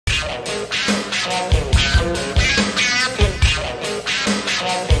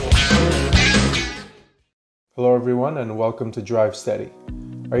Hello everyone and welcome to Drive Steady.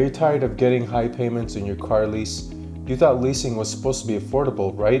 Are you tired of getting high payments in your car lease? You thought leasing was supposed to be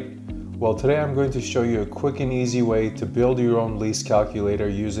affordable, right? Well, today I'm going to show you a quick and easy way to build your own lease calculator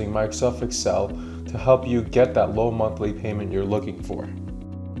using Microsoft Excel to help you get that low monthly payment you're looking for.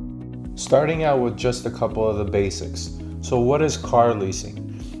 Starting out with just a couple of the basics. So what is car leasing?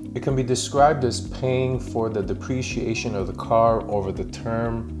 It can be described as paying for the depreciation of the car over the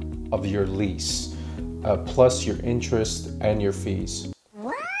term of your lease. Plus your interest and your fees.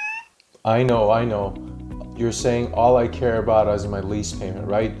 I know. You're saying all I care about is my lease payment,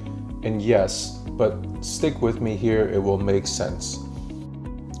 right? And yes, but stick with me here, it will make sense.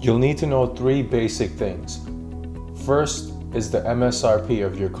 You'll need to know three basic things. First is the MSRP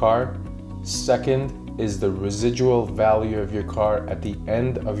of your car. Second is the residual value of your car at the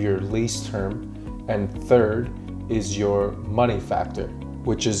end of your lease term. And third is your money factor,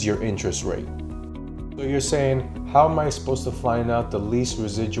 which is your interest rate. So you're saying, how am I supposed to find out the lease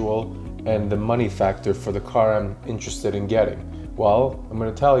residual and the money factor for the car I'm interested in getting? Well, I'm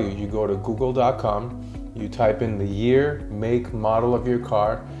going to tell you, you go to google.com, you type in the year, make, model of your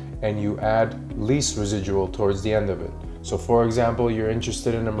car, and you add lease residual towards the end of it. So for example, you're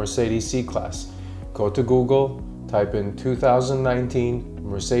interested in a Mercedes C-Class. Go to Google, type in 2019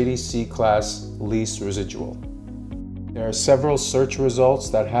 Mercedes C-Class lease residual. There are several search results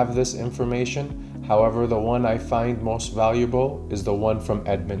that have this information. However, the one I find most valuable is the one from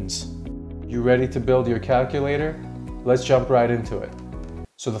Edmunds. You ready to build your calculator? Let's jump right into it.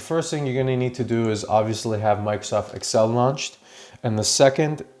 So the first thing you're going to need to do is obviously have Microsoft Excel launched. And the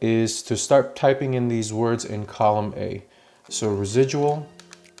second is to start typing in these words in column A. So residual,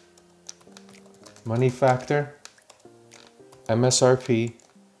 money factor, MSRP,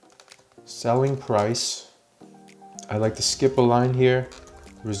 selling price. I like to skip a line here.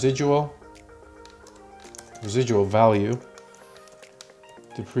 Residual value,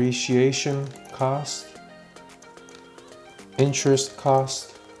 depreciation cost, interest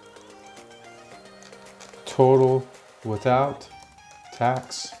cost, total without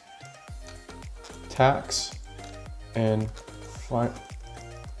tax, and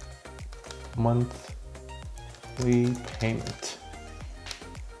monthly payment.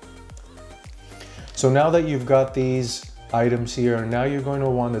 So now that you've got these items here, now you're going to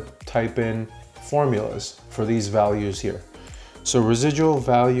want to type in formulas for these values here. So residual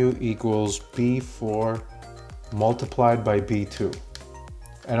value equals B4 multiplied by B2.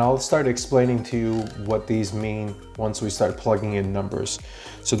 And I'll start explaining to you what these mean once we start plugging in numbers.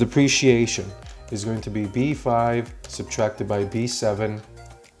 So depreciation is going to be B5 subtracted by B7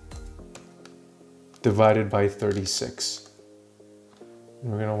 divided by 36.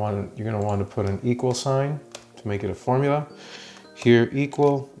 You're gonna want to put an equal sign to make it a formula. Here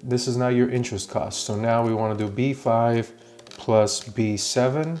equal, this is now your interest cost. So now we want to do B5 plus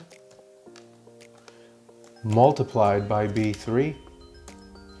B7 multiplied by B3.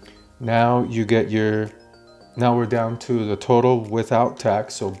 Now you get now we're down to the total without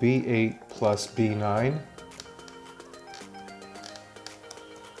tax. So B8 plus B9.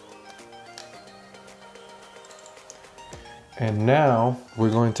 And now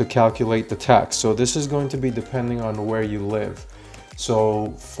we're going to calculate the tax. So this is going to be depending on where you live.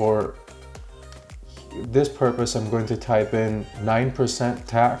 So for this purpose, I'm going to type in 9%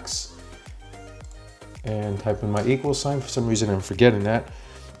 tax and type in my equal sign. For some reason, I'm forgetting that.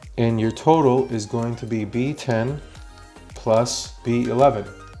 And your total is going to be B10 plus B11.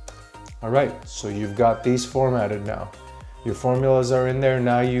 All right, so you've got these formatted now. Your formulas are in there.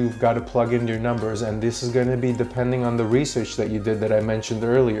 Now you've got to plug in your numbers, and this is going to be depending on the research that you did that I mentioned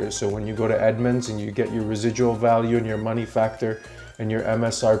earlier. So when you go to Edmunds and you get your residual value and your money factor and your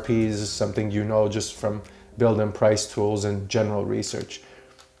MSRP is something you know just from build and price tools and general research.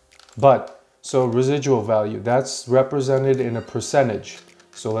 But so residual value, that's represented in a percentage.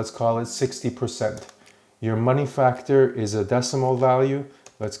 So let's call it 60%. Your money factor is a decimal value.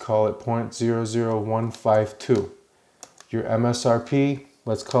 Let's call it 0.00152. Your MSRP,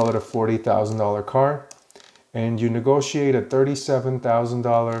 let's call it a $40,000 car, and you negotiate a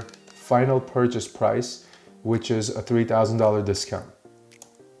 $37,000 final purchase price, which is a $3,000 discount.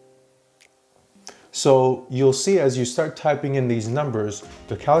 So you'll see as you start typing in these numbers,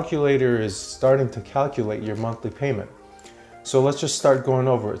 the calculator is starting to calculate your monthly payment. So let's just start going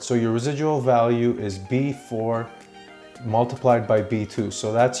over it. So your residual value is B4 multiplied by B2.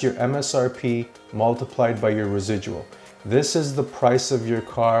 So that's your MSRP multiplied by your residual. This is the price of your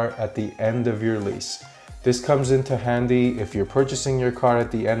car at the end of your lease. This comes into handy if you're purchasing your car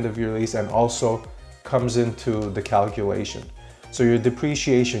at the end of your lease, and also comes into the calculation. So your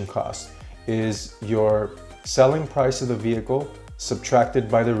depreciation cost is your selling price of the vehicle subtracted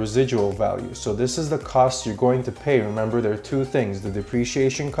by the residual value. So this is the cost you're going to pay. Remember, there are two things, the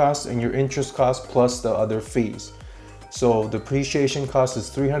depreciation cost and your interest cost plus the other fees. So depreciation cost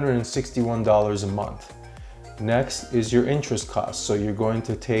is $361 a month. Next is your interest cost. So you're going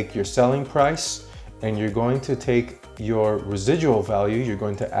to take your selling price and you're going to take your residual value, you're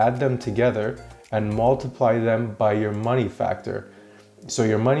going to add them together and multiply them by your money factor. So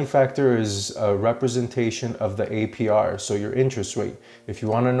your money factor is a representation of the APR, so your interest rate. If you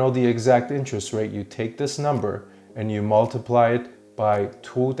want to know the exact interest rate, you take this number and you multiply it by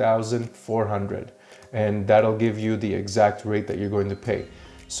 2,400, and that'll give you the exact rate that you're going to pay.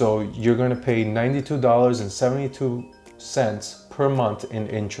 So you're going to pay $92.72 per month in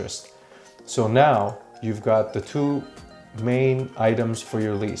interest. So now you've got the two main items for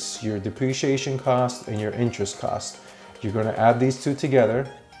your lease, your depreciation cost and your interest cost. You're going to add these two together,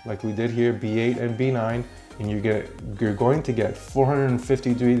 like we did here, B8 and B9, and you're going to get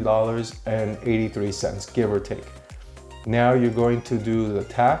 $453.83, give or take. Now you're going to do the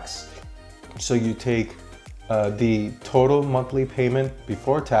tax. So you take the total monthly payment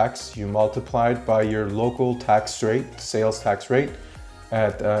before tax, you multiply it by your local tax rate, sales tax rate,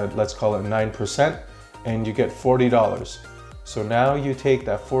 at let's call it 9%, and you get $40. So now you take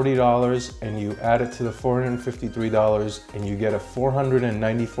that $40 and you add it to the $453 and you get a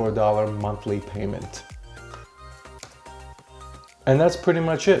 $494 monthly payment. And that's pretty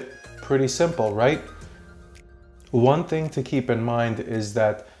much it. Pretty simple, right? One thing to keep in mind is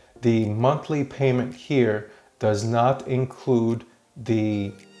that the monthly payment here does not include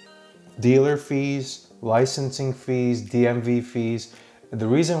the dealer fees, licensing fees, DMV fees. The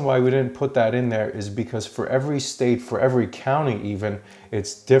reason why we didn't put that in there is because for every state, for every county even,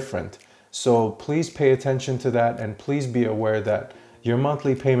 it's different. So please pay attention to that, and please be aware that your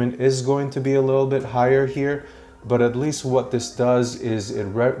monthly payment is going to be a little bit higher here, but at least what this does is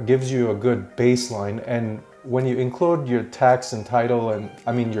it gives you a good baseline. And when you include your tax and title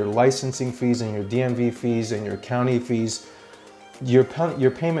and your licensing fees and your DMV fees and your county fees, your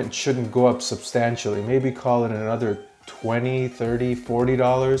payment shouldn't go up substantially. Maybe call it another $20, $30,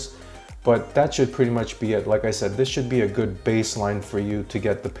 $40, but that should pretty much be it. Like I said, this should be a good baseline for you to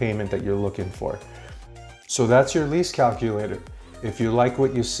get the payment that you're looking for. So that's your lease calculator. If you like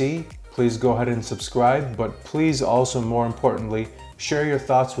what you see, please go ahead and subscribe, but please also, more importantly, share your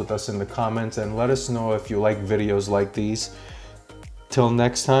thoughts with us in the comments and let us know if you like videos like these. Till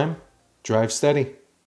next time, drive steady.